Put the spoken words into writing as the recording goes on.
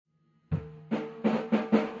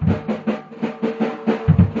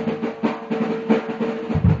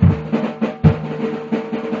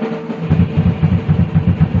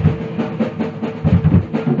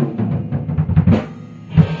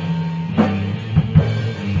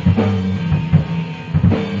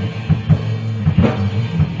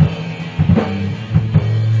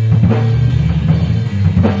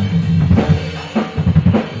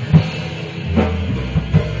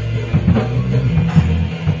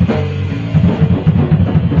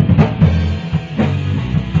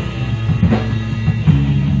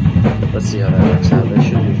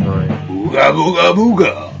Booga, booga,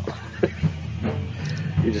 booga.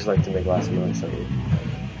 You just like to make lots of noise, don't you?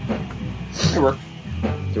 It worked.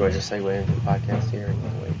 Do I just segue into the podcast here? Or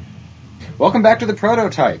no, wait. Welcome back to the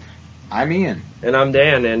Prototype. I'm Ian. And I'm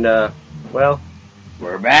Dan, and, well...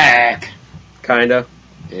 We're back. Kinda.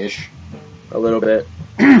 Ish. A little bit.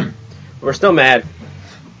 We're still mad.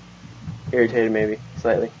 Irritated, maybe.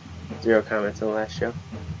 Slightly. 0 comments on the last show.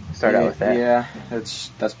 Start out with that. Yeah,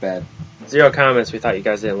 that's bad. 0 comments. We thought you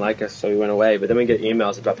guys didn't like us, so we went away. But then we get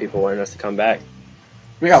emails about people wanting us to come back.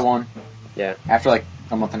 We got one. Yeah. After like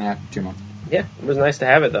a month and a half, 2 months. Yeah, it was nice to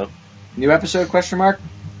have it, though. New episode, question mark?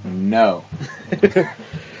 No.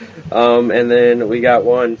 And then we got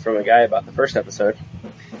one from a guy about the first episode.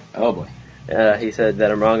 Oh, boy. He said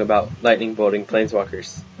that I'm wrong about lightning bolting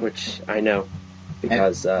planeswalkers, which I know.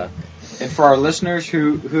 Because, And for our listeners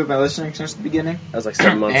who have been listening since the beginning, that was like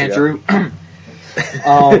 7 months Andrew,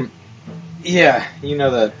 ago. yeah, you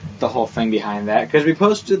know the whole thing behind that, because we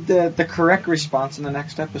posted the correct response in the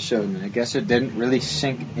next episode, and I guess it didn't really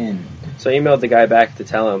sink in. So I emailed the guy back to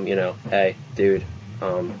tell him, hey, dude,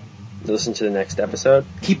 listen to the next episode.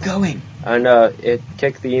 Keep going. And it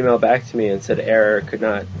kicked the email back to me and said error, could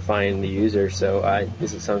not find the user, so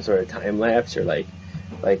is it some sort of time lapse, or like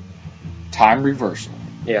Time reversal.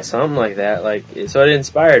 Yeah, something like that. So it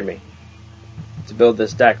inspired me to build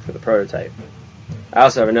this deck for the prototype. I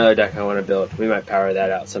also have another deck I want to build. We might power that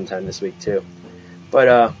out sometime this week too.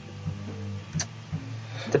 But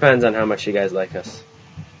depends on how much you guys like us.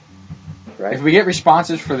 Right? If we get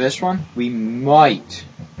responses for this one, we might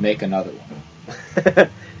make another one.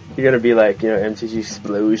 You're gonna be like, MTG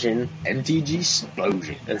Explosion. MTG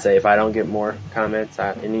Explosion. And say if I don't get more comments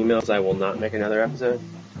and emails, I will not make another episode.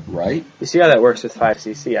 Right. You see how that works with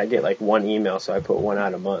 5cc? I get like 1 email, so I put 1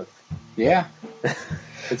 out a month. Yeah.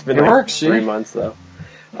 It's been it like works, 3 months though.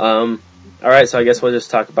 Alright, so I guess we'll just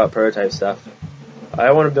talk about prototype stuff.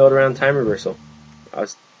 I want to build around time reversal. I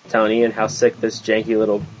was telling Ian how sick this janky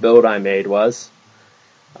little build I made was.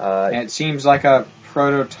 And it seems like a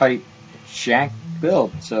prototype jank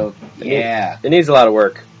build, so yeah. It needs a lot of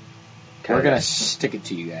work. We're going to stick it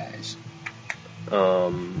to you guys.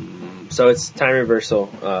 So it's time reversal,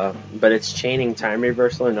 but it's chaining time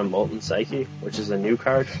reversal into Molten Psyche, which is a new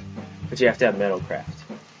card, but you have to have Metalcraft.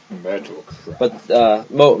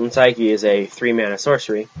 But Molten Psyche is a 3-mana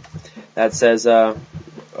sorcery that says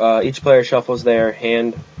each player shuffles their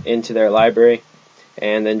hand into their library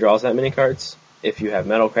and then draws that many cards. If you have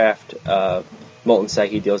Metalcraft, Molten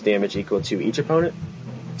Psyche deals damage equal to each opponent.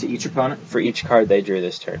 To each opponent? For each card they drew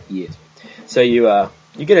this turn. Yes. So you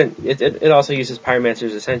get it also uses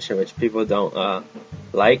Pyromancer's Ascension, which people don't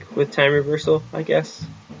like with time reversal, I guess.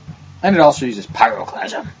 And it also uses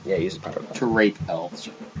Pyroclasm. Yeah, it uses Pyroclasm. To rape elves.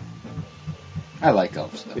 I like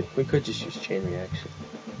elves, though. We could just use Chain Reaction.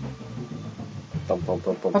 Thump, thump,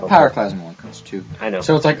 thump, thump, but thump, Pyroclasm only costs 2. I know.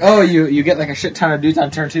 So it's like, oh, you get like a shit ton of dudes on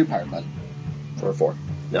turn 2, Pyroclasm. Or 4.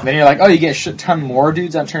 No. Then you're like, oh, you get a shit ton more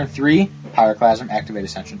dudes on turn 3, Pyroclasm, activate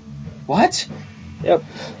Ascension. What? Yep.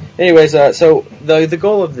 Anyways, so the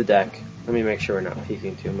goal of the deck, let me make sure we're not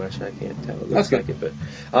peeking too much. I can't tell. It looks like it, but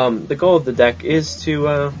the goal of the deck is to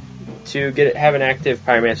have an active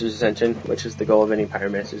Pyromancer's Ascension, which is the goal of any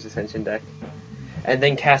Pyromancer's Ascension deck, and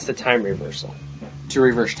then cast a time reversal. To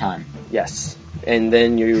reverse time. Yes. And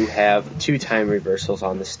then you have 2 time reversals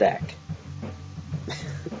on the stack.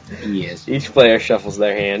 Yes. Each player shuffles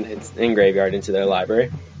their hand in graveyard into their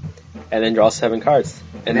library, and then draws 7 cards.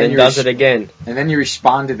 And then does it again. And then you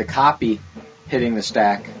respond to the copy hitting the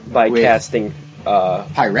stack by casting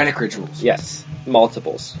Pyretic Rituals. Yes,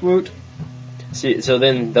 multiples. Woot. See, so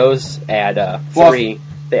then those add 3.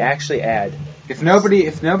 They actually add. If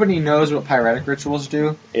nobody knows what Pyretic Rituals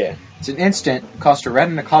do, yeah, it's an instant, costs a red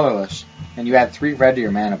and a colorless, and you add 3 red to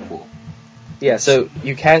your mana pool. Yeah, so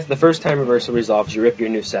you cast the first time reversal resolves, you rip your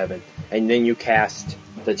new 7, and then you cast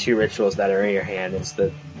the 2 rituals that are in your hand. It's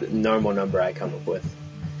the normal number I come up with.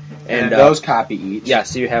 And those copy each. Yeah,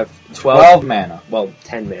 so you have 12 mana. Well,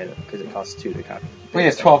 10 mana, because it costs 2 to copy. Well, you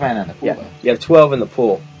have 12 mana in the pool, yeah. though. You have 12 in the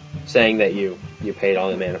pool, saying that you paid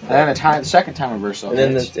all the mana for it. And then the second time reversal. And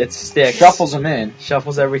then it sticks. Shuffles them in.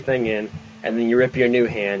 Shuffles everything in, and then you rip your new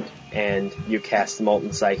hand, and you cast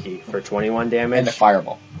Molten Psyche for 21 damage. And a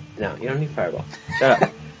Fireball. No, you don't need Fireball. Shut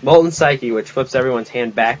up. Molten Psyche, which flips everyone's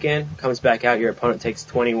hand back in, comes back out, your opponent takes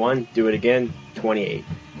 21, do it again, 28.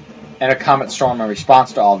 And a Comet Storm in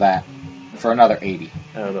response to all that for another 80.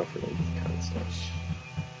 I don't know if we're going to do Comet Storm.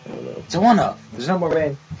 I don't know. It's a one-off. There's no more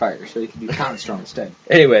rain fire, so you can do Comet Storm instead.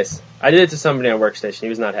 Anyways, I did it to somebody on Workstation. He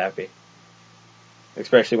was not happy.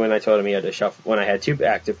 Especially when I told him he had to shuffle, when I had 2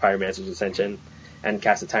 active Pyromancer's Ascension, and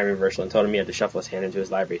cast a time reversal and told him he had to shuffle his hand into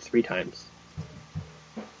his library 3 times.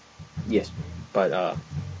 Yes. But,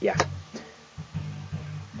 yeah.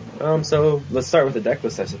 So, let's start with the deck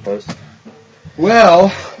list, I suppose.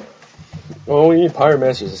 Well, we need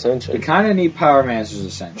Pyromancer's Ascension. we kind of need Pyromancer's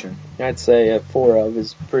Ascension. I'd say 4 of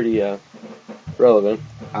is pretty relevant.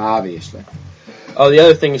 Obviously. Oh, the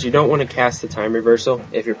other thing is you don't want to cast the time reversal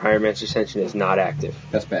if your Pyromancer's Ascension is not active.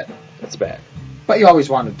 That's bad. That's bad. But you always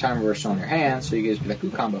want a time reversal in your hand, so you guys be like,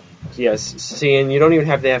 ooh, combo. Yes, see, and you don't even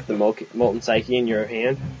have to have the Molten Psyche in your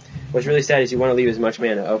hand. What's really sad is you want to leave as much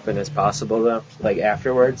mana open as possible, though, like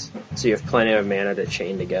afterwards, so you have plenty of mana to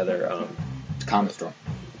chain together. It's Combat Storm.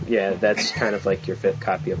 Yeah, that's kind of like your 5th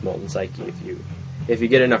copy of Molten Psyche if you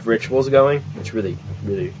get enough rituals going. It's really,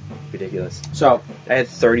 really ridiculous. So, I had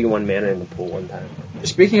 31 mana in the pool one time.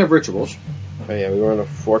 speaking of rituals... Oh yeah, we were on a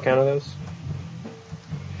 4 count of those?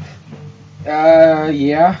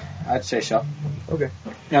 Yeah, I'd say so. Okay.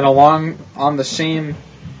 And on the same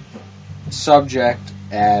subject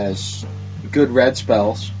as good red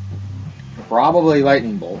spells, probably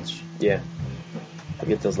lightning bolts. Yeah. I'll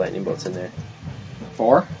get those lightning bolts in there.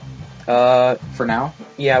 4? For now?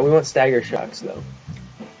 Yeah, we want stagger shocks, though.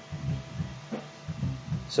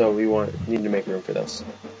 So we need to make room for those.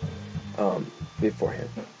 Beforehand.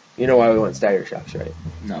 You know why we want stagger shocks, right?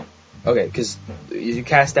 No. Okay, because you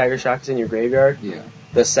cast stagger shocks in your graveyard. Yeah.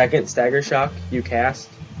 The second stagger shock you cast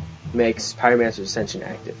makes Pyromancer's Ascension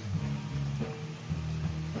active.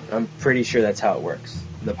 I'm pretty sure that's how it works.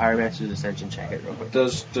 The Pyromancer's Ascension, check it real quick.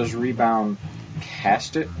 Does Rebound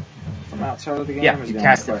cast it from outside of the game? Yeah, you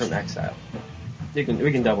cast it from exile. We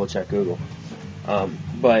can double check Google.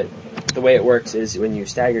 But the way it works is when you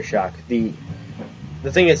stagger shock, the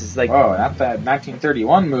thing is, it's like... Oh, not that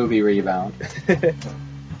 1931 movie Rebound.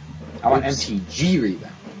 I want MTG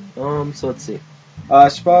Rebound. So let's see.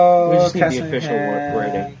 Spell... We just need the official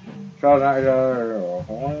wording.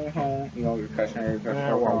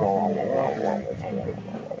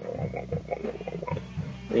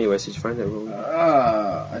 Anyways, did you find that rule?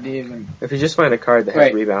 I didn't even... If you just find a card that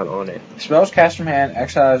has Rebound on it. Spells cast from hand,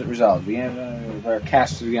 exile as it resolves.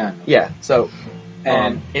 Cast it again. Yeah, so...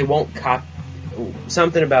 And it won't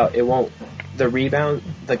something about it won't... The Rebound,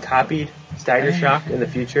 the copied stagger shock in the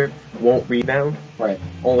future won't rebound. Right.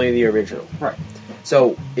 Only the original. Right.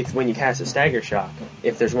 So, when you cast a stagger shock,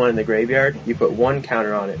 if there's one in the graveyard, you put 1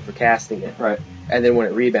 counter on it for casting it. Right. And then when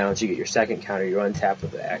it rebounds, you get your 2nd counter. You untap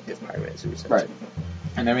with the active Pyromancer's Ascension. Right.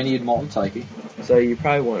 And then we need Molten Psyche. So you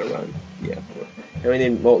probably want to run, yeah. And we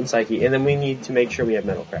need Molten Psyche, and then we need to make sure we have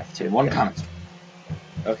Metalcraft too. And 1 comment.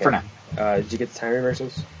 Okay. For now. Did you get the time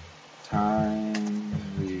reversals? Time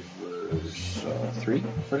reversal 3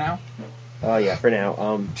 for now. Oh yeah, for now.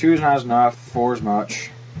 2's not as enough. 4's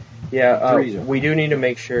much. Yeah. 3's we do need to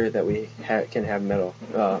make sure that we can have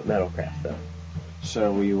Metalcraft though.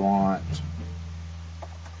 So we want.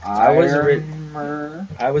 I Myr.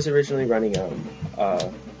 was originally running I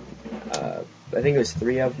think it was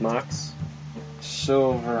 3 of Mox.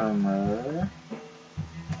 Silver Myr.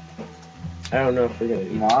 I don't know if we're gonna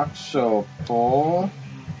do Mox Opal.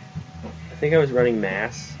 I think I was running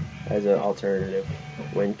Mass as an alternative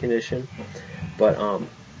win condition, but I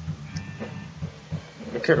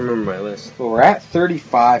can't remember my list. Well, we're at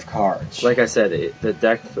 35 cards. Like I said, the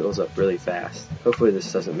deck fills up really fast. Hopefully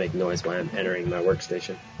this doesn't make noise while I'm entering my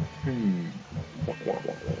workstation.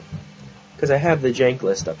 Because I have the jank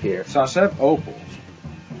list up here. So instead of opals,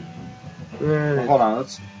 well, hold on.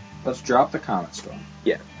 Let's drop the Comet Storm.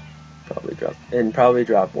 Yeah, probably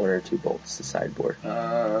drop 1 or 2 bolts to sideboard.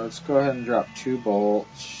 Let's go ahead and drop 2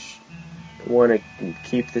 bolts. Want to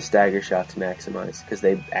keep the stagger shot to maximize because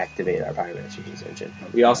they activate our Pyromancer's Ascension.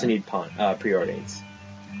 Okay. We also need preordains.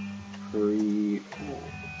 Preordain.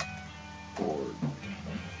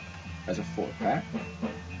 As a 4-pack.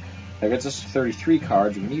 That gets us to 33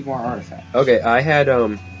 cards. We need more artifacts. Okay, I had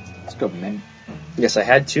Let's go Mem. Yes, I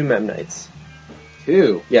had 2 Memnites.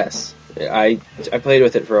 2? Yes. I played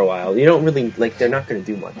with it for a while. You don't really they're not going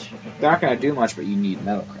to do much. They're not going to do much, but you need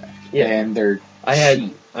Metalcraft. Yeah, and they're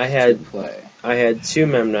cheap to play. I had 2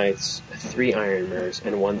 Memnites, 3 Iron Myrs,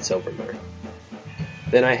 and 1 Silver Myr.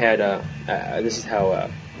 Then I had this is how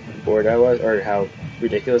bored I was, or how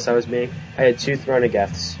ridiculous I was being. I had 2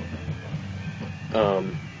 Thronogeths,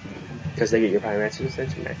 because they get your Pyromancer's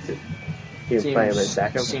Ascension active. You can play them and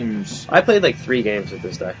stack them. I played like 3 games with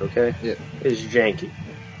this deck. Okay. Yeah. It's janky.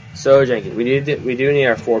 So janky. We do need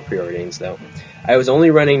our 4 preordains though. I was only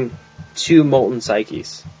running 2 Molten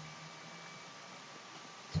Psyches.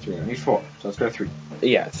 3. I need 4. So let's go 3.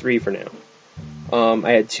 Yeah, 3 for now.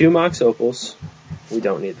 I had 2 Mox Opals. We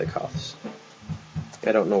don't need the cuffs.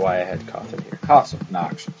 I don't know why I had Koth in here. Koth's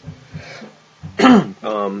obnoxious. And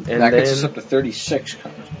that gets us up to 36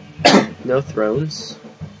 cards. No thrones.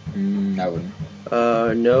 I wouldn't.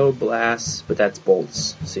 No blasts, but that's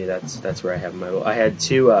bolts. See, that's where I have my. I had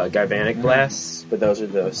 2 galvanic blasts, but those are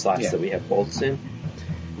the slots that we have bolts in.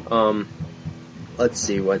 Let's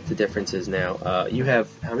see what the difference is now. You have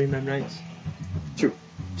how many Memnites? 2.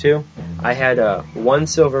 2. I had 1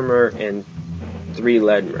 Silver Myr and 3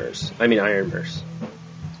 Iron Myrs.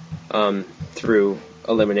 Through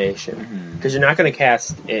elimination, because you're not going to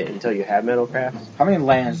cast it until you have Metalcraft. How many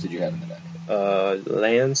lands did you have in the deck?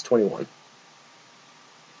 Lands 21.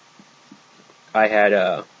 I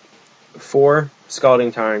had 4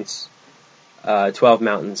 Scalding Tarns, 12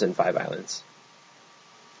 mountains, and 5 islands.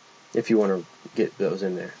 If you want to get those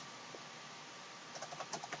in there.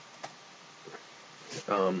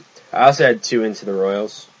 I also had 2 Into the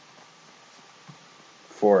Royals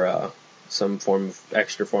for some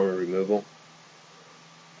extra form of removal.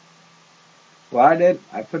 Well,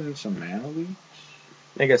 I put in some mana leaks.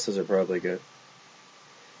 I guess those are probably good.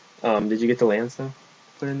 Did you get the lands though?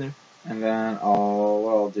 Put in there? And then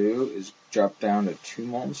what I'll do is drop down to 2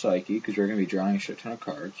 Molten Psyche, because we're going to be drawing a shit ton of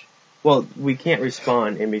cards. Well, we can't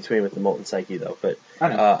respawn in between with the Molten Psyche though, but I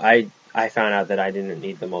know. I found out that I didn't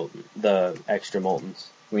need the extra Moltens.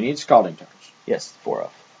 We need Scalding Tarns. Yes, 4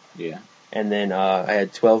 of. Yeah. And then I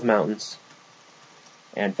had 12 mountains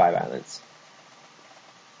and 5 islands.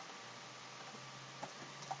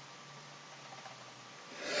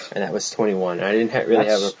 And that was 21. I didn't really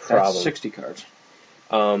have a problem. That's 60 cards.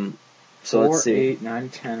 So 4, let's see. 8, 9,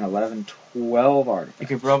 10, 11, 12 artifacts. You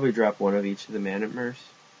could probably drop one of each of the Memnite Myrs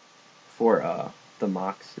for the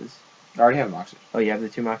Moxes. I already have Moxes. Oh, you have the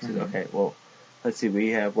 2 Moxes? Mm-hmm. Okay, well, let's see.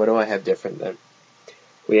 What do I have different then?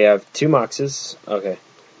 We have 2 Moxes. Okay,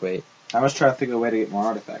 wait. I must try to think of a way to get more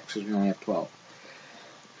artifacts, because we only have 12.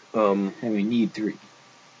 And we need 3.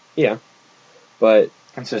 Yeah, but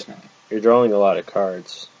consistently. You're drawing a lot of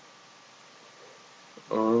cards.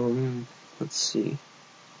 Let's see.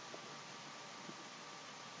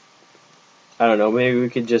 I don't know, maybe we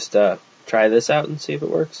could just try this out and see if it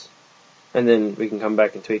works. And then we can come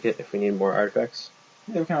back and tweak it if we need more artifacts.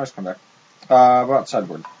 Yeah, we can always come back. What about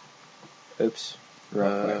sideboard? Oops.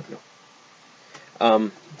 Quick.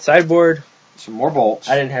 Sideboard. Some more bolts.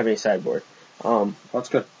 I didn't have any sideboard. Let's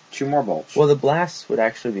go 2 more bolts. Well, the blasts would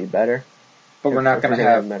actually be better. But we're not going to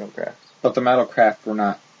have Metalcraft. But the Metalcraft, we're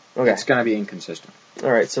not. Okay. It's going to be inconsistent.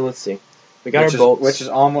 Alright, so let's see. We got our bolts. Which is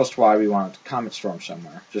almost why we wanted to Comet Storm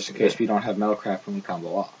somewhere, just in case we don't have Metalcraft when we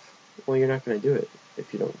combo off. Well, you're not going to do it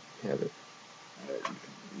if you don't have it.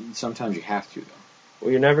 Sometimes you have to, though.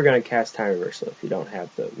 Well, you're never going to cast Time Reversal if you don't have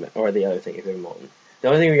or the other thing if you're Molten. The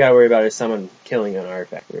only thing we got to worry about is someone killing an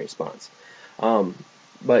artifact in response.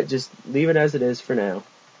 But just leave it as it is for now.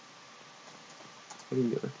 What are you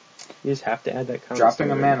doing? You just have to add that Comet Dropping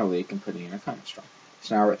Storm a mana leak and putting in a Comet Storm.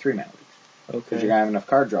 So now we're at 3 mana leaks. Okay. Because you're going to have enough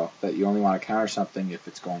card draw that you only want to counter something if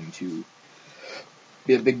it's going to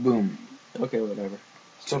be a big boom. Okay, whatever.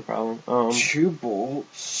 It's no problem. 2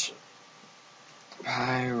 bolts.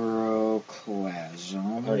 Pyroclasm.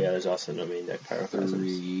 Oh yeah, there's also no main deck Pyroclasms.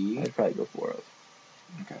 3. I'd probably go 4 of.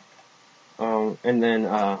 Okay. And then,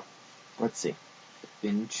 let's see.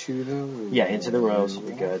 Into the Royals. Yeah, Into the Royals would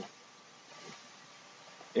be good.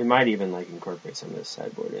 It might even incorporate some of this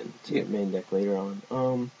sideboard into the main deck later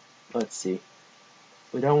on. Let's see.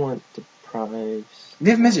 We don't want deprives.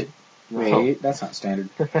 Give Midget. No. Wait, that's not standard.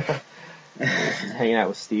 Hanging out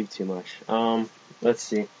with Steve too much. Let's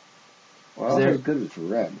see. Well, that's good with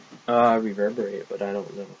red. Reverberate, but I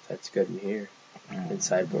don't know if that's good in here. In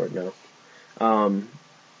sideboard, no.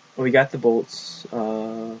 We got the bolts.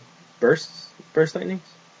 Burst lightnings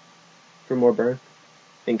for more burn.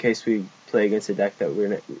 In case we play against a deck that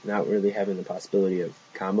we're not really having the possibility of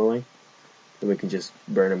comboing, then we can just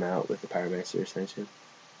burn them out with the Pyromancer Ascension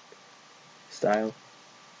style.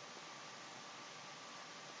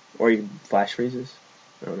 Or you can flash freezes.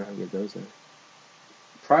 I don't know how good those are.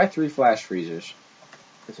 Try 3 flash freezes.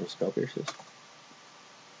 And some spell pierces.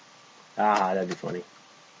 That'd be funny.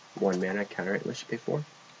 1 mana, counter it unless you pay 4.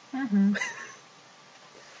 Mm-hmm.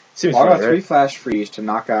 Seems What funny, about 3 flash freeze to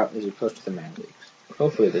knock out as opposed to the mana leaks?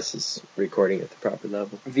 Hopefully this is recording at the proper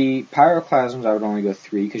level. The Pyroclasms, I would only go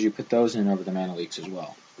 3 because you put those in over the mana leaks as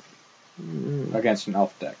well. Against an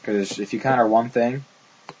elf deck. Because if you counter one thing,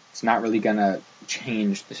 it's not really going to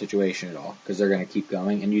change the situation at all. Because they're going to keep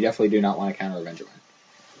going. And you definitely do not want to counter a Vengevine.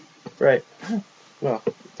 Right. Well,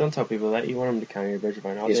 don't tell people that. You want them to counter your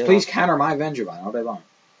Vengevine all day. Yes, please counter my Vengevine all day long.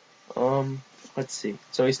 Let's see.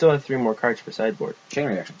 So we still have 3 more cards for sideboard. Chain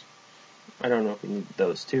reactions. I don't know if we need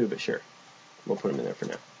those too, but sure. We'll put them in there for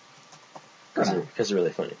now. For now. Because they're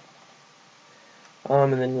really funny.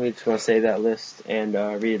 And then we just want to save that list and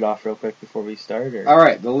read it off real quick before we start? Or?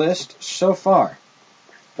 Alright, the list so far.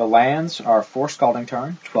 The lands are 4 Scalding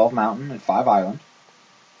Tarn, 12 Mountain, and 5 Island.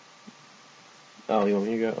 Oh, you want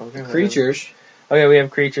me to go? Okay. Creatures. Okay, we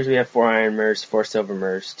have creatures. We have 4 Iron Myrs, 4 Silver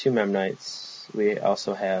Myrs, 2 Memnites. We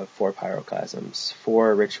also have 4 Pyroclasms,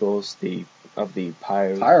 4 rituals of the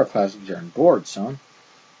Pyroclasms are on board, son.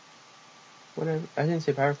 Whatever. I didn't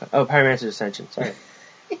say Pyroclasm. Oh, Pyromancer's Ascension. Sorry.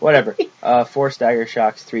 Whatever. 4 Stagger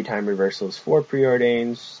Shocks, 3 Time Reversals, 4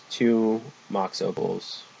 Preordains, 2 Mox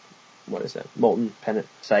Opals. What is that? Molten Pennant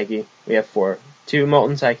Psyche. We have 4. 2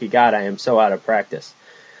 Molten Psyche. God, I am so out of practice.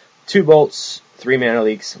 2 Bolts, 3 Mana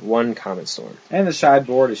Leaks, 1 Comet Storm. And the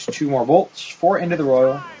sideboard is 2 more Bolts, 4 Into the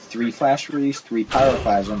Royal, 3 Flash Release, 3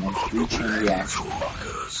 Pyroclasm, and 3 Chain Reaction.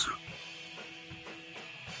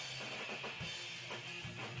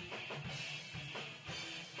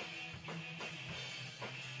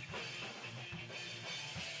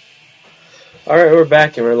 Alright, we're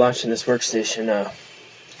back and we're launching this workstation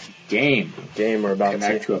Game. We're about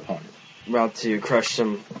Connect to opponent. We're about to crush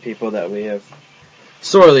some people that we have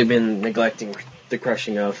sorely been neglecting the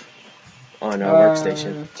crushing of on our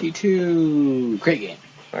workstation. T2. Great game.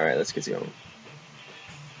 Alright, let's get going.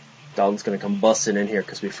 Dalton's gonna come busting in here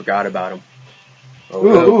because we forgot about him.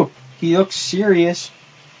 Ooh, he looks serious.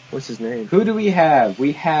 What's his name? Who do we have?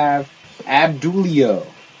 We have Abdulio.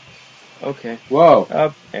 Okay.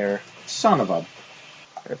 Whoa. Error. Son of a...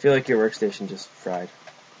 I feel like your workstation just fried.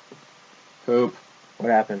 Poop. What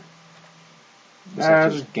happened?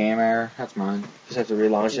 Just game error. That's mine. Just have to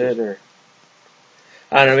relaunch it, or...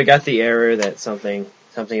 I don't know, we got the error that something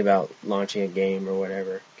about launching a game or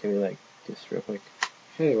whatever. Can we, just real quick?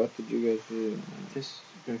 Hey, what did you guys do? Just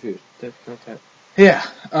Confused. Contact. Yeah,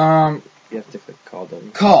 You have to click call, don't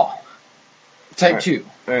you? Call. Type Alright. 2.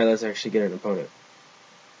 Alright, let's actually get an opponent.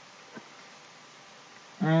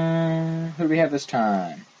 Who do we have this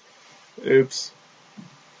time? Oops.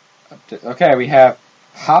 Okay, we have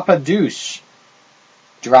Papa Deuce.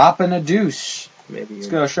 Dropping a deuce. Maybe Let's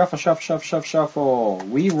go shuffle, shuffle, shuffle, shuffle, shuffle.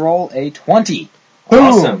 We roll a 20.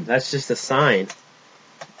 Awesome. Boom. That's just a sign.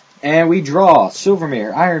 And we draw Silver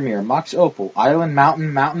Myr, Iron Myr, Mox Opal, Island,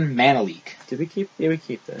 Mountain, Mana Leak. Did we keep? Yeah, we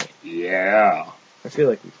keep that. Yeah. I feel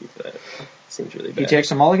like we keep that. Seems really bad. He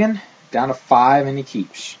takes a mulligan, down to 5, and he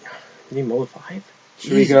keeps. Did he mull 5?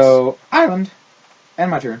 So we go Island,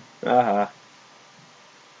 and my turn. Yeah.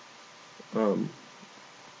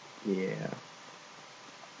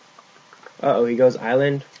 Uh-oh, he goes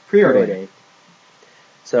Island, Preordain.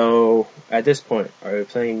 So, at this point, are we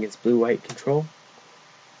playing against blue-white control?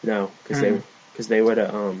 No, because they would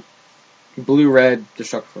have, Blue-red,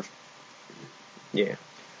 Destructive Force. Yeah.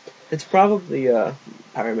 It's probably,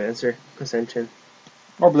 Pyromancer, Ascension.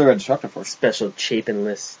 Or Blue-red, Destructive Force. Special Chapin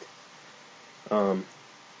list.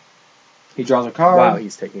 He draws a card. Wow,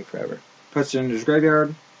 he's taking forever. Puts it into his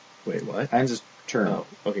graveyard. Wait, what? Ends his turn. Oh,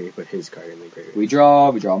 okay, he put his card in the graveyard. We draw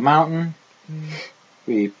a mountain.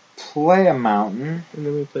 We play a mountain. And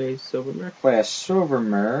then we play Silver Myr. Play a Silver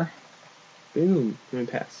Myr. Boom. Let me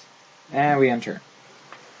pass. And we end turn.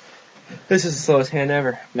 This is the slowest hand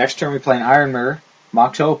ever. Next turn we play an Iron Myr,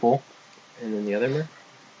 Mox Opal. And then the other Myr?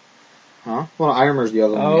 Huh? Well, Iron Myr's the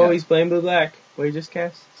other one. Oh, he's playing blue-black. What did he just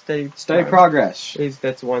cast? Steady Progress.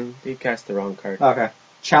 That's one. He cast the wrong card. Okay.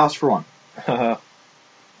 Chalice for 1.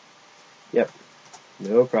 Yep.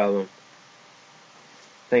 No problem.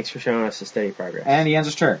 Thanks for showing us the Steady Progress. And he ends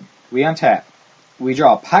his turn. We untap. We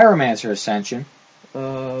draw Pyromancer Ascension.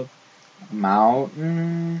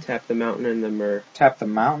 Mountain. Tap the mountain and the Myr. Tap the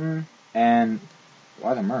mountain and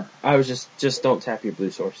why the Myr? I was just don't tap your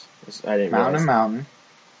blue source. I didn't Mountain realize. and mountain.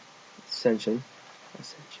 Ascension.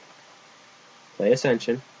 Play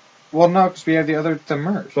Ascension. Well, no, because we have the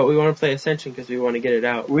Myrs. But we want to play Ascension because we want to get it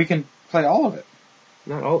out. We can play all of it.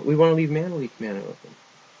 Not all. We want to leave Mana Leak mana open.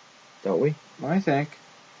 Don't we? Let me think.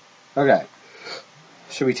 Okay.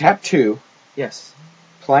 So we tap 2. Yes.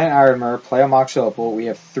 Play an Iron Myr, play a Mox Opal. We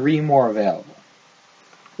have 3 more available.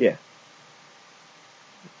 Yeah.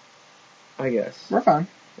 I guess. We're fine.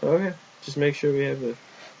 Okay. Just make sure we have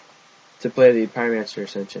to play the Pyromancer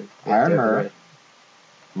Ascension. Iron Myr,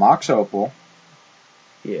 Mox Opal.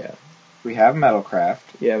 Yeah. We have Metalcraft.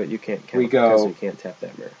 Yeah, but you can't count because we can't tap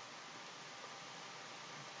that Myr.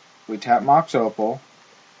 We tap Mox Opal.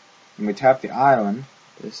 And we tap the Island.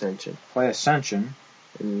 Ascension. Play Ascension.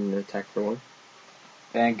 And attack for 1.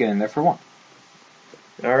 And get in there for 1.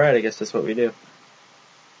 Alright, I guess that's what we do.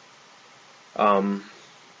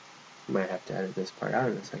 Might have to edit this part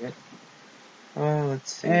out in a second.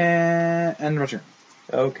 Let's see. And end my turn.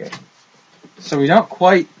 Okay. So we don't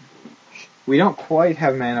quite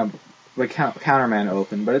have mana, like counter mana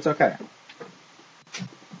open, but it's okay.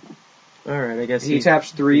 Alright, I guess he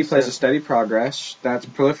taps 3, plays a steady progress. That's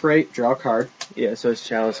proliferate, draw a card. Yeah, so his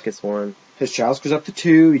chalice gets 1. His chalice goes up to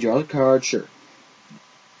 2, he draws a card, sure.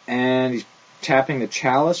 And he's tapping the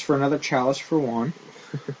chalice for another chalice for 1.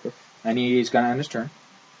 And he's gonna end his turn.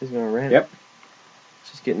 He's gonna ramp. Yep.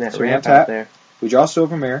 Just getting that ramp out there. We draw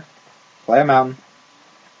Silver Myr, play a mountain,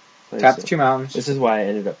 tap the 2 mountains. This is why I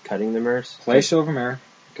ended up cutting the Myrs. Play Silver Myr.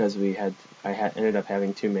 Because I ended up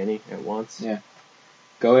having too many at once. Yeah.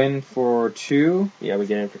 Go in for 2. Yeah, we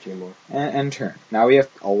get in for 2 more. And turn. Now we have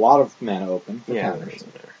a lot of mana open for counters. That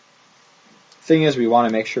doesn't matter. Thing is, we want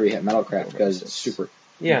to make sure we hit Metalcraft because it's super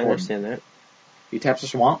important. I understand that. He taps a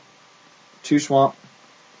swamp. 2 swamp.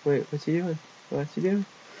 Wait, what's he doing? What's he doing?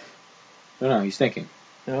 No, he's thinking.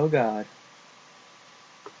 Oh, God.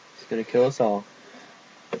 He's going to kill us all.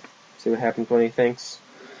 See what happens when he thinks?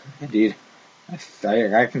 Indeed.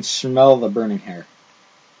 I can smell the burning hair.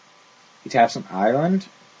 He taps an island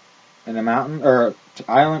and a mountain, or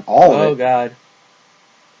island, all of it. Oh, God.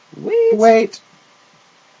 Wait.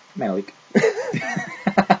 Mana leak.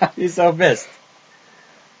 He's so pissed.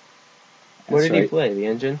 What did right. he play? The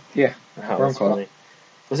engine? Yeah. Oh, Wormcoil.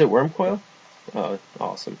 Was it Wormcoil? Oh,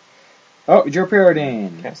 awesome. Oh, your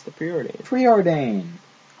Preordain. Cast the Preordain. Preordain.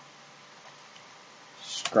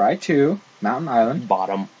 Scry 2, Mountain Island.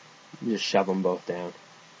 Bottom. You just shove them both down.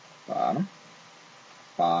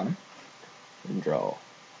 Bottom. And draw.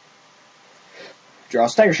 Draw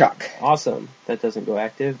Stagger Shock. Awesome. That doesn't go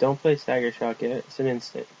active. Don't play Stagger Shock yet. It's an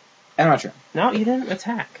instant. And my turn. No, you didn't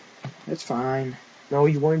attack. It's fine. No,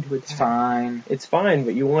 you wanted to attack. It's fine. It's fine,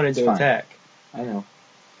 but you wanted to attack. I know.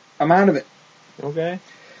 I'm out of it. Okay.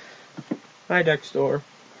 Hi, Dextor.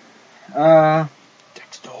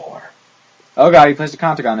 Dextor. Oh god, he plays the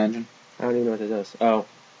Contagon engine. I don't even know what that does. Oh.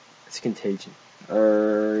 It's Contagion.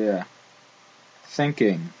 Yeah.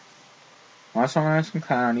 Thinking. Once someone can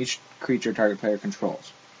count on each creature target player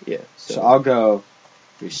controls. Yeah. So I'll go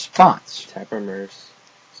Response. Tap our Myrs.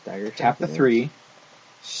 Stagger Shock. Tap the 3.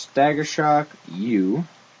 Stagger Shock you.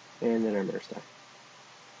 And then our Myrs die.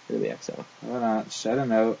 It'll be exile. Hold on. Set a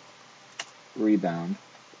note. Rebound.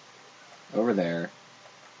 Over there.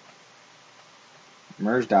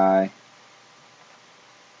 Myrs die.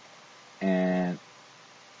 And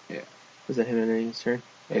yeah. Was that him ending his turn?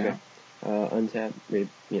 Okay. Untap,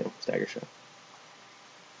 Stagger Shock.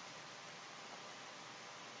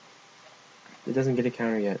 It doesn't get a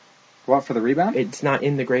counter yet. What, for the rebound? It's not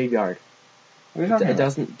in the graveyard. It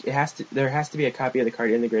doesn't. There has to be a copy of the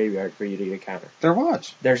card in the graveyard for you to get a counter. There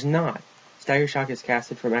was. There's not. Stagger Shock is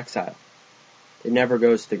casted from exile. It never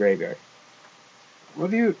goes to the graveyard.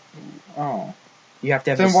 What do you... Oh. You have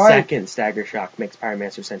to have the second Stagger Shock makes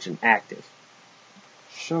Pyromancer Ascension active.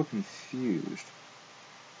 So confused.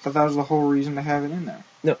 I thought that was the whole reason to have it in there.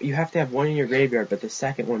 No, you have to have one in your graveyard, but the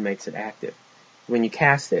second one makes it active. When you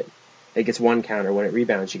cast it, it gets 1 counter. When it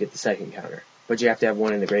rebounds, you get the second counter. But you have to have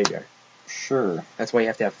 1 in the graveyard. Sure. That's why you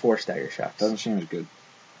have to have 4 Stagger Shocks. Doesn't seem as good.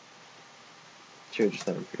 Should have just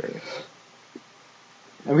done them furious.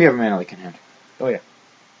 And we have a Mana Leak in hand.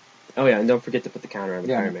 Oh yeah, and don't forget to put the counter on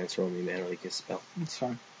the Pyromancer when we Mana Leak his spell. That's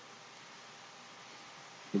fine.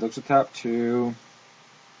 He looks at top 2.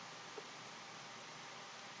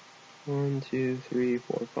 1, 2, 3,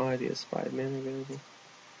 4, 5. He has 5 mana available.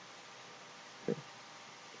 Okay.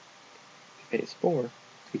 He pays 4.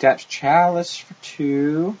 He taps Chalice for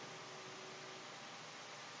 2.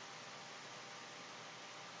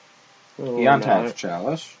 He untaps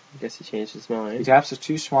Chalice. I guess he changed his mind. He taps his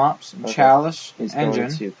 2 swamps and Chalice and Engine.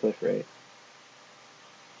 He's going to proliferate.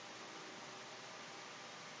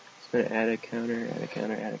 He's going to add a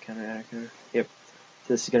counter. Yep.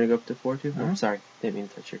 So this is going to go up to 4-2? Oh, sorry. Didn't mean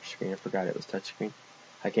to touch your screen. I forgot it was touchscreen.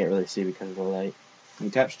 I can't really see because of the light. He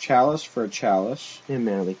taps Chalice for a Chalice. And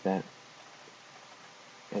Mana Leak that.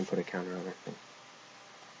 And put a counter on everything.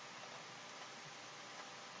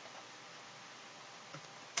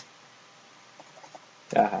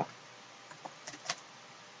 Aha.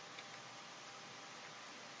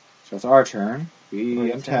 So it's our turn. We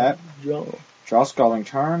untap. Draw Scalding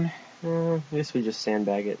Tarn. I guess we just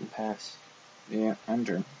sandbag it and pass. Yeah, end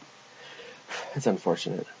turn. It's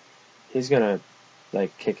unfortunate. He's gonna,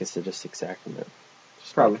 kick us to just exacting it.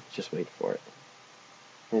 Probably. Just wait for it.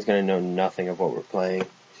 He's gonna know nothing of what we're playing.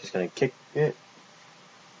 He's just gonna kick it.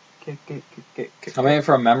 Kick. I'm aiming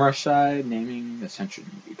for a Memoricide naming Ascension,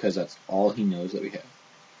 because that's all he knows that we have.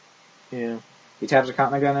 Yeah. He taps a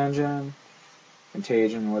Contagon engine,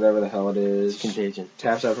 Contagion, whatever the hell it is. It's Contagion.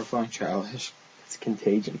 Taps Everflowing Chalice. It's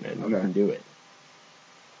Contagion, man. Okay. You can do it.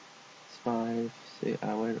 5. See, I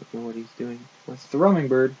don't know what he's doing. What's the roaming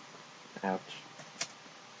bird? Ouch.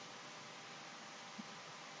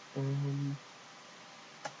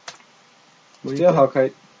 Steel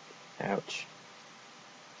Hellkite. Ouch.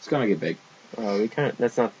 It's gonna get big. Oh,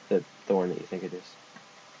 that's not the one that you think it is.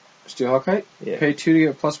 Steel Hellkite? Yeah. Pay 2 to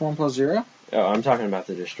get +1/+0? Oh, I'm talking about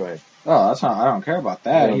the destroy. Oh, that's not. I don't care about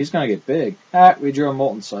that. Yeah. He's gonna get big. We drew a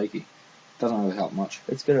Molten Psyche. Doesn't really help much.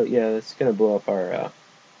 It's gonna blow up our.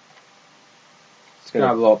 It's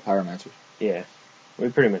gonna blow up Pyromancers. Yeah, we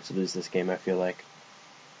pretty much lose this game. I feel like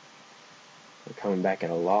we're coming back at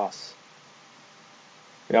a loss.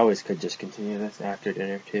 We always could just continue this after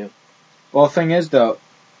dinner too. Well, the thing is though,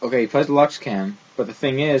 okay, he plays the Lux Cam, but the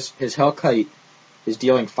thing is, his Hellkite is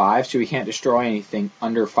dealing 5, so he can't destroy anything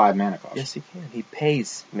under 5 mana cost. Yes, he can. He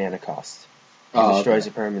pays mana cost. He destroys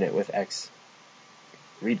a permanent with X.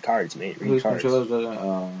 Read cards, mate. Read cards.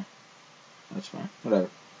 That's fine. Whatever.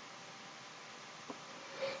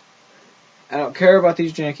 I don't care about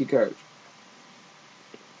these janky cards.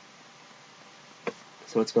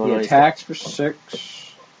 So what's going on? He attacks for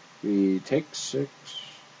 6. We take 6.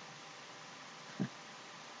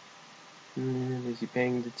 Is he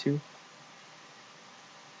paying the 2?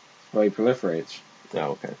 Well, he proliferates.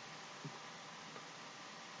 Oh, okay.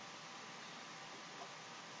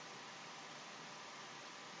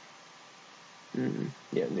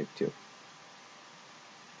 Yeah, nuke 2.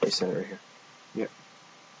 Place that right here. Yep.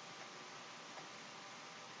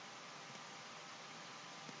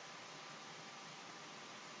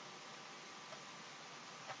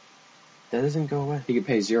 That doesn't go away. He can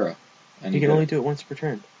pay 0. And he can only do it once per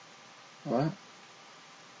turn. What?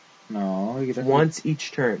 No, he can once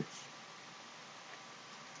each turn.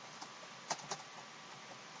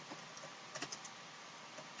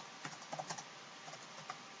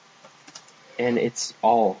 And it's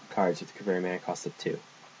all cards with converted mana cost of 2.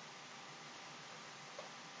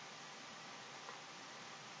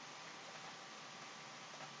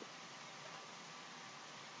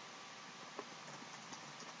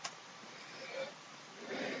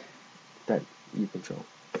 That you control.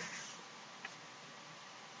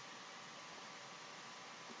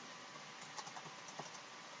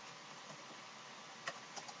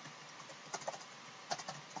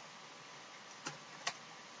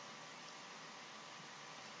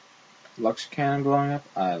 Lux Cannon blowing up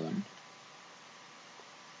Island.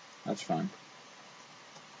 That's fine.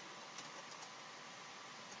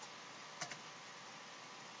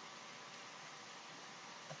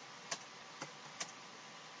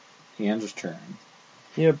 He ends his turn.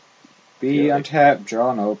 Yep. Be untapped,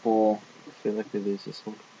 draw an opal. I feel like we lose this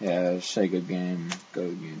one. Yeah, say good game. Go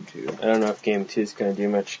to game 2. I don't know if game 2 is going to do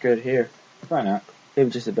much good here. Probably not.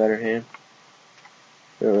 Maybe just a better hand.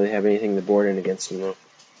 We don't really have anything to board in against him though.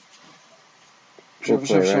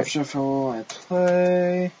 Shuffle, I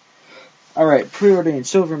play. Alright, preordained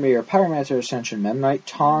Silver Myr, Pyromancer Ascension, Memnite,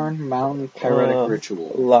 Tarn, Mountain, Pyretic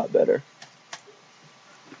Ritual. A lot better.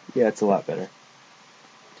 Yeah, it's a lot better.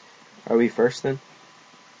 Are we first then?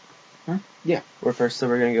 Huh? Yeah. We're first, so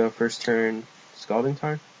we're going to go first turn Scalding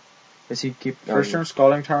Tarn? Does he keep... First turn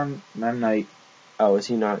Scalding Tarn, Memnite. Oh, is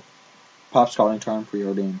he not? Pop Scalding Tarn,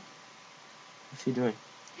 preordained. What's he doing?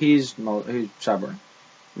 He's stubborn.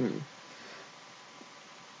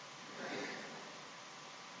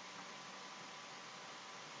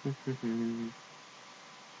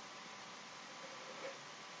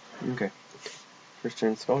 Okay. First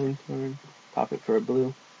turn Scalding Tarn. Pop it for a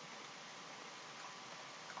blue.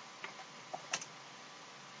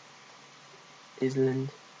 Island.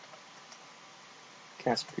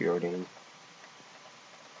 Cast preordained.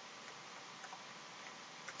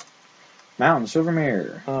 Mountain, Silver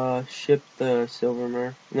Myr. Ship the Silver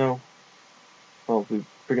Myr. No. Well, we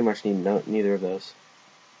pretty much need neither of those.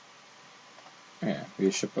 Yeah, we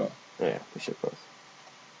ship both. Oh yeah, we ship both.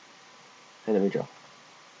 And then we draw.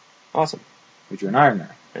 Awesome. We drew an Iron Myr.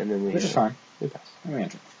 And then we... Which is fine. We pass. And we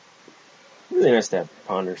enter. Really nice to have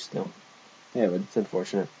Ponders still. Yeah, but It's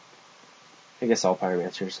unfortunate. I guess all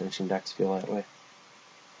Pyromancer Ascension decks feel that way.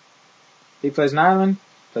 he plays an island,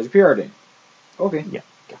 plays a preordained. Okay. Yeah.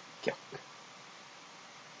 So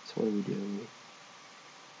what do we do?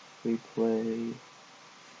 We play...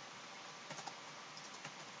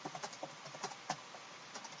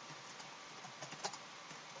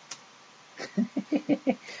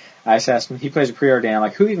 I asked him, he plays a preordained. I'm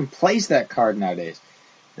like, who even plays that card nowadays?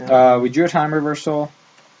 We drew a time reversal.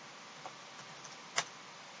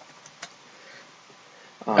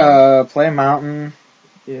 Play a mountain.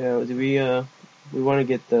 Yeah, do we want to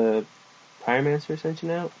get the Pyromancer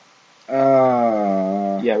Ascension out?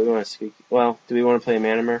 Yeah, we want to speak. Well, do we want to play a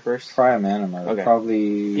Mana Myr first? Try a Mana Myr. Okay.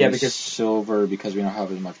 Probably because silver because we don't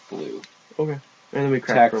have as much blue. Okay. And then we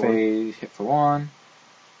crack Attack for phase, one. hit for 1.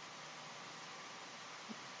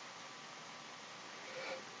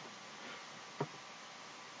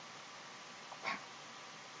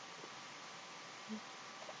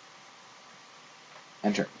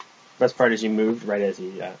 Enter. Best part is you moved right as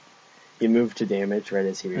he moved to damage right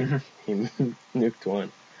as he nuked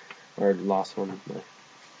one or lost one,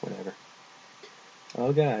 whatever.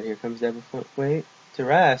 Oh god, here comes Devil. Wait,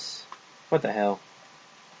 Teres. What the hell?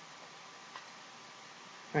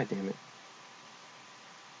 God damn it.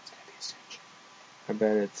 It's gonna be a cinch. I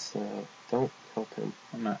bet it's don't help him.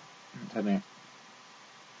 I'm not typing it.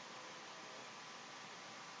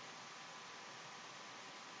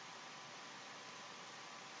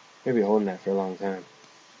 He'll be holding that for a long time.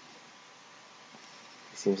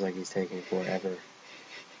 It seems like he's taking forever.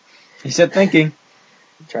 He said thinking.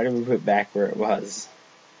 Try to move it back where it was.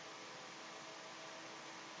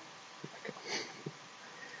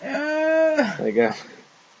 There you go.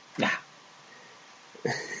 Nah.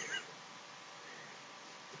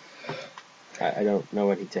 I don't know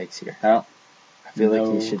what he takes here. I feel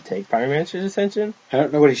like he should take Pyromancer's Ascension. I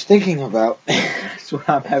don't know what he's thinking about. That's what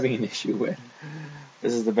I'm having an issue with.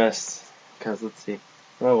 This is the best. Because let's see.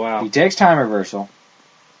 Oh wow. He takes time reversal.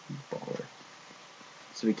 Baller.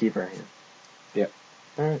 So we keep our hand. Yep.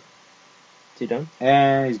 Alright. Is he done?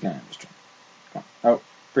 And he's gonna end his turn. Come on. Oh,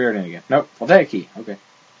 preordain again. Nope. I'll take a key. Okay.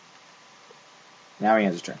 Now he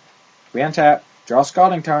ends his turn. We untap, draw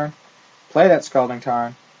Scalding Tarn, play that Scalding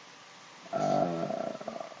Tarn. I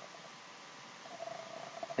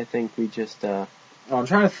think we just Oh, I'm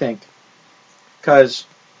trying to think. Because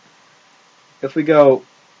if we go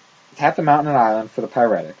tap the mountain and island for the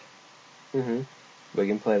Pyretic. Mm-hmm. We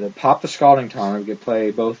can play the... Pop the Scalding Tarn. We could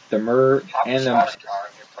play both the Myr and the...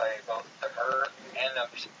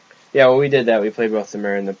 Yeah, well, we did that. We played both the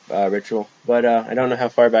Myr and the Ritual. But I don't know how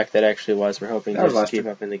far back that actually was. We're hoping to just keep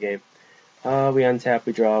up in the game. We untap,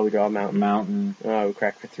 we draw a mountain. We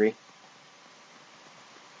crack for 3.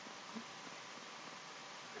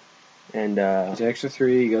 And he takes a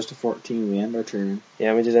 3, he goes to 14, we end our turn.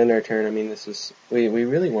 Yeah, we just end our turn. I mean, this is... We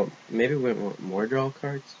really want... Maybe we want more draw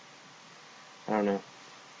cards? I don't know.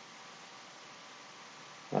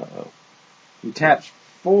 Uh-oh. He taps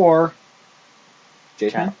 4.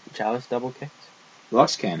 Jason? Chalice double kicked?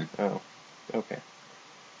 Lux Cannon. Oh, okay.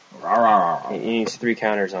 Rah, rah, rah, rah. He needs 3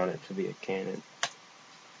 counters on it to be a cannon.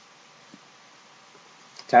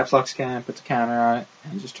 Taps Lux Cannon, puts a counter on it,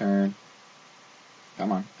 ends his turn.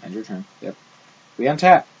 Come on, end your turn. Yep. We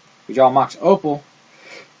untap. We draw Mox Opal.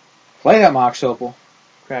 Play that Mox Opal.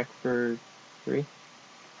 Crack for 3.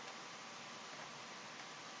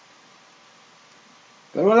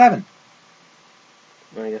 Go to 11.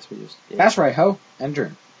 Well, I guess we just... Yeah. That's right, ho. End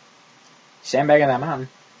turn. Sandbagging that mountain.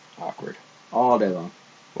 Awkward. All day long.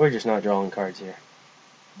 We're just not drawing cards here.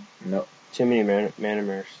 Nope. Too many Mana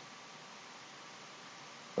Myrs.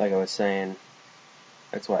 Like I was saying,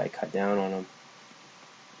 that's why I cut down on them.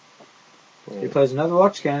 He plays another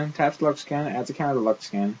Lux Cannon, taps the Lux Cannon, adds a counter to the Lux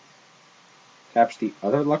Cannon. Taps the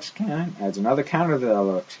other Lux Cannon, adds another counter to the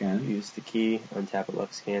other Lux Cannon. Use the key, untap a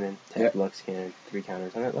Lux Cannon, tap Lux Cannon, 3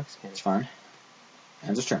 counters on that Lux Cannon. It's fine.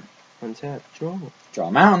 Ends his turn. Untap, draw. Draw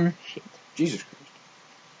a mountain. Shit. Jesus Christ.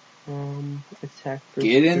 Attack for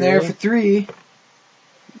Get in 3. there for 3.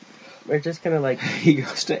 We're just gonna like... He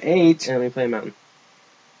goes to 8. And we play a mountain.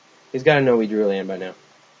 He's gotta know we drew a land by now.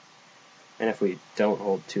 And if we don't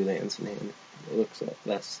hold 2 lands in hand, it looks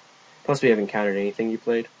less. Plus we haven't countered anything you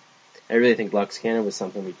played. I really think Lux Cannon was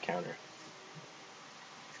something we'd counter.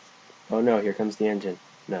 Oh no, here comes the engine.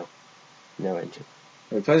 No. No engine.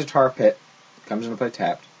 He plays a Tar Pit. Comes into play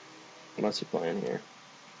tapped. What's he playing here?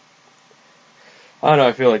 Oh no,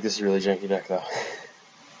 I feel like this is a really janky deck though.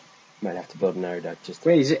 Might have to build another deck just to...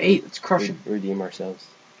 Wait, he's at 8. Let's crush him. Redeem ourselves.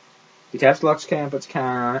 He taps the Lux Cannon, puts a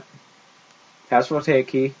counter on it. Taps for a take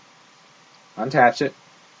key. Untaps it.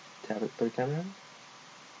 Tap it, put a counter on it?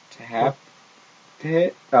 Tap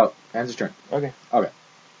it. Oh, ends his turn. Okay. Okay.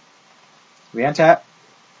 We untap.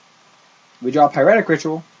 We draw Pyretic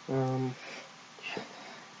Ritual. Shit.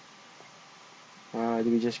 Did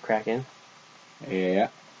we just crack in? Yeah.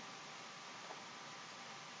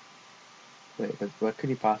 Wait, what could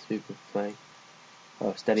he possibly be playing?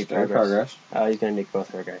 Oh, Steady Progress. Oh, he's gonna make both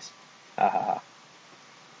of our guys. Ha ha ha.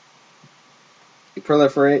 He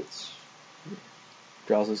proliferates.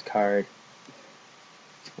 Draws his card.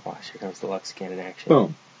 Watch, here comes the Lux Cannon action.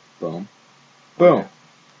 Boom. Boom. Boom. Okay.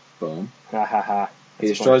 Boom. Ha ha ha. He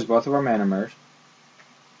destroys both of our Mana Myrs.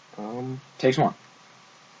 Um, Takes 1.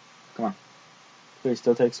 Come on. So he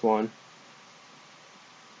still takes 1.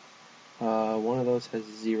 One of those has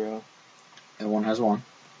 0. And one has 1.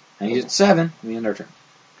 And he's at 7. We end our turn.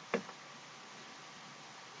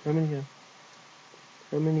 How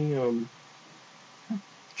many,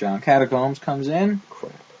 John Catacombs comes in.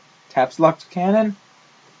 crap. Taps Lux Cannon.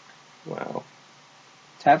 Wow.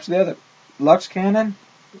 Taps the other Lux Cannon.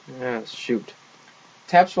 Yeah, shoot.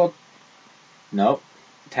 Taps Nope.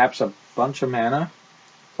 Taps a bunch of mana.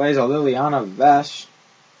 Plays a Liliana Vesh.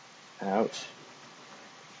 Ouch.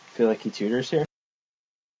 Feel like he tutors here?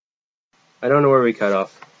 I don't know where we cut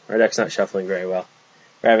off. Our deck's not shuffling very well.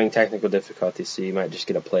 We're having technical difficulties, so you might just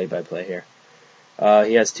get a play-by-play here.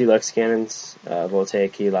 He has 2 Lux Cannons,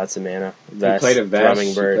 Voltaic Key, lots of mana. Vesh, He played a Vesh. Thrumming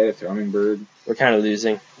He Bird. played a Thrumming Bird. We're kind of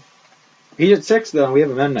losing. He's at 6, though, and we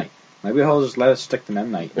have a Memnite. Maybe he'll just let us stick the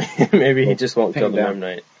Memnite. Maybe he just won't ping kill the down.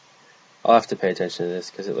 Memnite. I'll have to pay attention to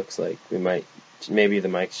this, because it looks like we might... Maybe the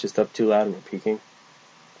mic's just up too loud and we're peaking.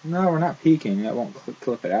 No, we're not peaking. That won't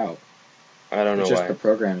clip it out. I don't know It's why. just the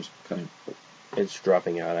program's cutting. It's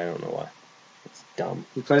dropping out. I don't know why. It's dumb.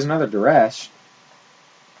 He plays another Duress.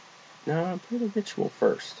 No, I played a Ritual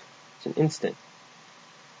first. It's an instant.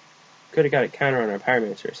 Could have got a counter on our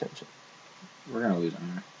Pyromancer Ascension. We're going to lose on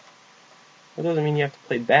there. That doesn't mean you have to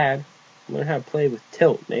play bad. Learn how to play with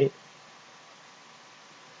tilt, Nate.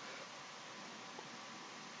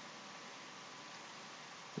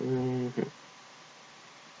 Mm-hmm.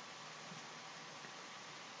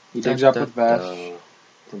 He digs up with Vesh.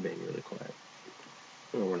 We're being really quiet.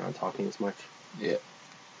 Oh, we're not talking as much. Yeah.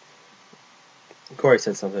 Corey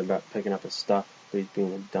said something about picking up his stuff, but he's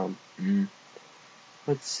being a dumb. Mm.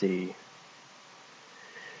 Let's see.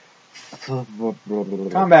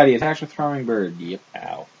 Combat, he attacks with Throwing Bird. Yep.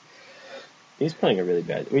 Ow. He's playing a really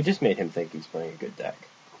bad... We just made him think he's playing a good deck.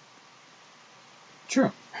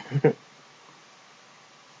 True.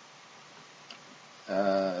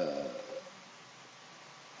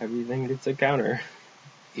 Everything gets a counter.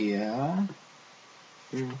 Yeah.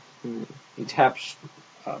 Mm-hmm. He taps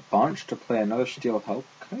a bunch to play another Steel Help.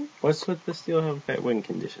 Okay. What's with the Steel Help win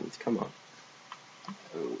conditions? Come on.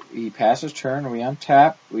 He passes turn, we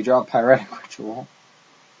untap, we draw a Pyretic Ritual.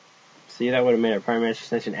 See, that would have made our Pyromancer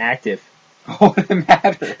Ascension active. What would it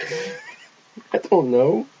matter? I don't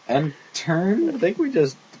know. End turn? I think we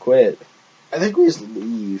just quit. I think we just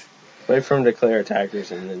leave. Wait for him to declare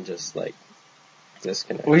attackers and then just, like,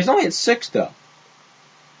 disconnect. Well, he's only at 6, though.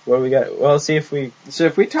 What do we got? Well, see if we... So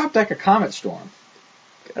if we top deck a Comet Storm.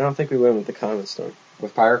 I don't think we win with the Comet Storm.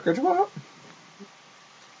 With Pyretic Ritual out?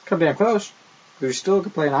 Come damn close. We still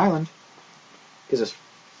could play an island. Because it's...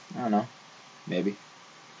 I don't know. Maybe.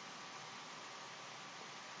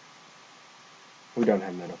 We don't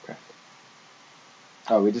have Meadowcraft.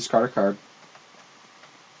 Oh, we discard a card.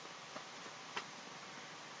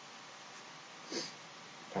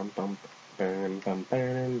 Bum, bum, bum, bum,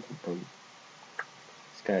 bum, bum.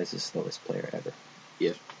 This guy is the slowest player ever.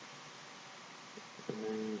 Yes.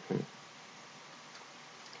 Mm-hmm.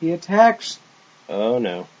 He attacks Oh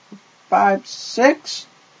no. 5, 6,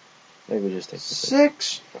 I think we just take the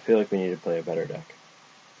 6. I feel like we need to play a better deck.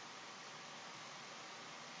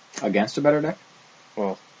 Against a better deck?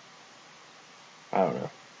 Well, I don't know.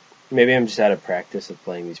 Maybe I'm just out of practice of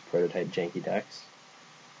playing these prototype janky decks.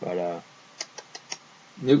 But,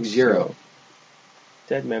 Nuke 0.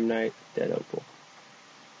 Dead Memnite, dead Opal.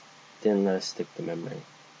 Didn't let us stick the Memnite.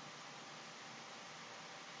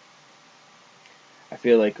 I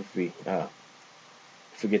feel like if we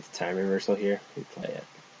get the time reversal here, we play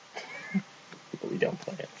it. But we don't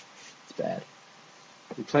play it. It's bad.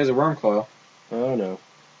 He plays a Wormcoil. Oh no.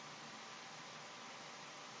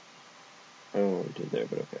 I don't know what we did there,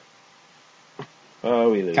 but okay.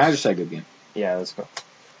 Oh, we lose. Can I just say good game? Yeah, let's go.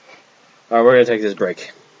 Alright, we're gonna take this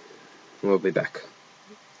break. We'll be back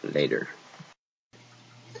later.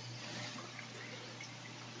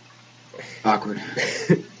 Awkward.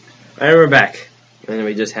 And we're back. And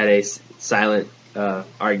we just had a silent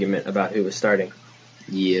argument about who was starting.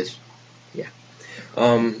 Yes. Yeah.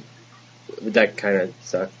 The deck kind of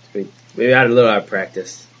sucked. We had a little out of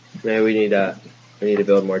practice. Maybe we need to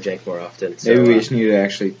build more jank more often. So, Maybe we just need to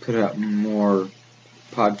actually put out more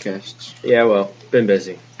podcasts. Yeah, well, been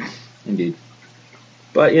busy. Indeed.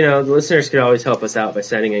 But, you know, the listeners could always help us out by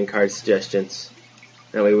sending in card suggestions.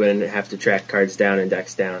 And we wouldn't have to track cards down and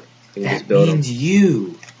decks down. We can just build them.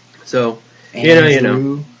 you. So, Andrew. you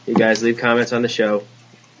know. You guys leave comments on the show,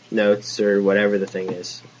 notes, or whatever the thing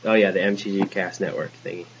is. Oh, yeah, the MTG Cast Network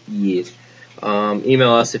thingy. Yes.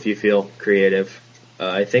 Email us if you feel creative.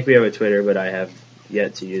 I think we have a Twitter, but I have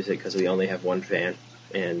yet to use it because we only have one fan.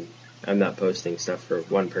 And I'm not posting stuff for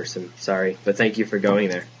one person. Sorry, but thank you for going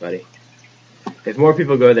there, buddy. If more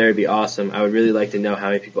people go there, it'd be awesome. I would really like to know how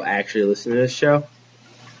many people actually listen to this show.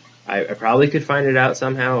 I probably could find it out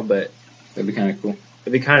somehow, but that'd be kind of cool.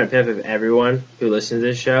 It'd be kind of pimp if everyone who listens to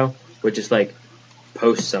this show would just like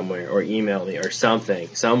post somewhere or email me or something,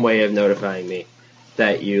 some way of notifying me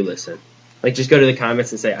that you listen. Like just go to the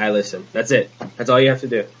comments and say I listen. That's it. That's all you have to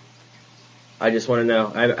do. I just want to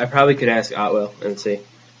know. I probably could ask Otwell and see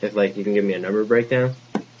if like you can give me a number breakdown.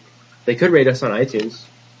 They could rate us on iTunes.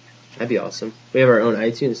 That'd be awesome. We have our own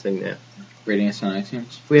iTunes thing now. Rating us on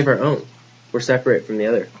iTunes? We have our own. We're separate from the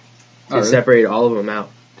other. We really? separated all of them out.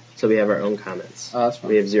 So we have our own comments. Oh, that's fine.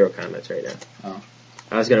 We have 0 comments right now. Oh.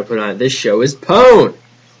 I was going to put on, this show is pwn!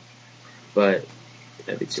 But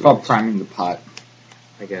that'd be too It's called much, priming the pot.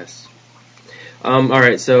 I guess.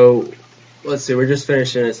 Alright, so let's see, we're just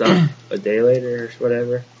finishing this up a day later or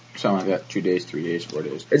whatever. Something like that. 2 days, 3 days, 4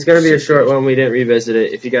 days. It's going to be a 6 short days. one. We didn't revisit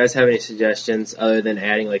it. If you guys have any suggestions other than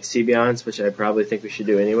adding like Sebions, which I probably think we should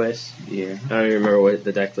do anyways. Yeah. I don't even remember what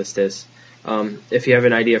the deck list is. If you have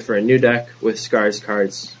an idea for a new deck with Scars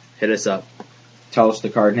cards, hit us up. Tell us the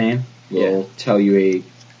card name. We'll tell you a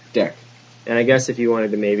deck. And I guess if you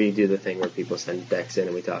wanted to maybe do the thing where people send decks in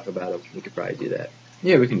and we talk about them, we could probably do that.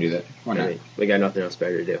 Yeah, we can do that. Why not? I mean, we got nothing else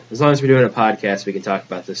better to do. As long as we're doing a podcast, we can talk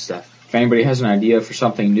about this stuff. If anybody has an idea for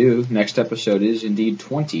something new, next episode is indeed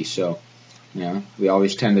 20. So, you know, we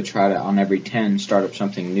always tend to try to, on every 10, start up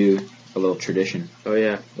something new, a little tradition. Oh,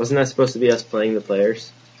 yeah. Wasn't that supposed to be us playing the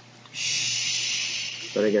players?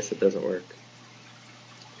 Shh. But I guess it doesn't work.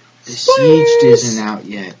 The Siege isn't out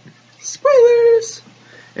yet. Spoilers!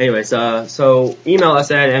 Anyways, so email us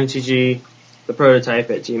at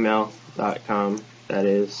mtgtheprototype@gmail.com. That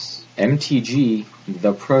is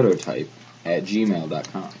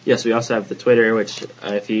mtgtheprototype@gmail.com. Yes, we also have the Twitter, which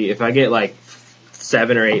if I get like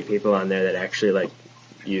 7 or 8 people on there that actually like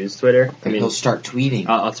use Twitter, I mean, he'll start tweeting.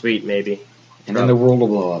 I'll tweet maybe, and then the world will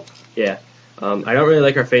blow up. Yeah. I don't really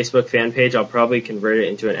like our Facebook fan page. I'll probably convert it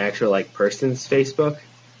into an actual like person's Facebook,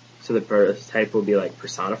 so the prototype will be like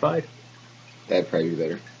personified. That'd probably be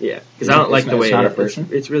better. Yeah, because I don't like the way it's not a person.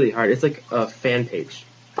 It's really hard. It's like a fan page.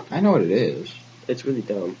 I know what it is. It's really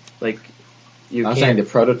dumb. Like I'm saying the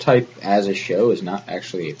prototype as a show is not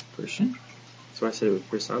actually a person. That's why I said it would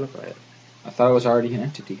personify it. I thought it was already an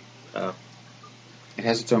entity. Oh. It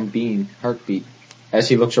has its own being, heartbeat, as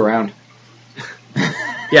he looks around.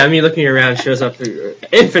 Yeah, I mean, looking around shows up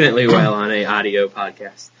infinitely well on a audio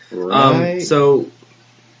podcast. Right. So,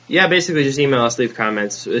 yeah, basically just email us, leave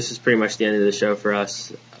comments. This is pretty much the end of the show for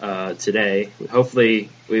us today. Hopefully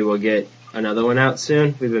we will get another one out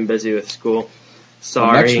soon. We've been busy with school.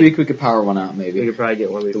 Sorry. Well, next week we could power one out, maybe. We could probably get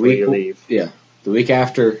one before you leave. Yeah. The week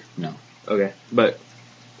after, no. Okay, but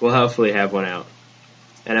we'll hopefully have one out.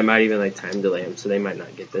 And I might even like time delay them, so they might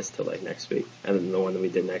not get this till like next week. And then the one that we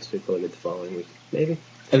did next week will get the following week, maybe.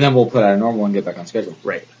 And then we'll put out a normal one and get back on schedule.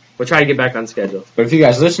 Right. We'll try to get back on schedule. But if you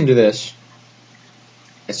guys listen to this,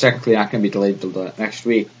 it's technically not going to be delayed till next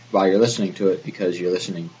week while you're listening to it because you're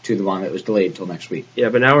listening to the one that was delayed till next week. Yeah,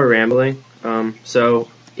 but now we're rambling. So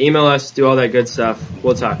email us, do all that good stuff.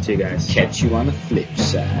 We'll talk to you guys. Catch you on the flip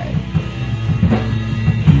side.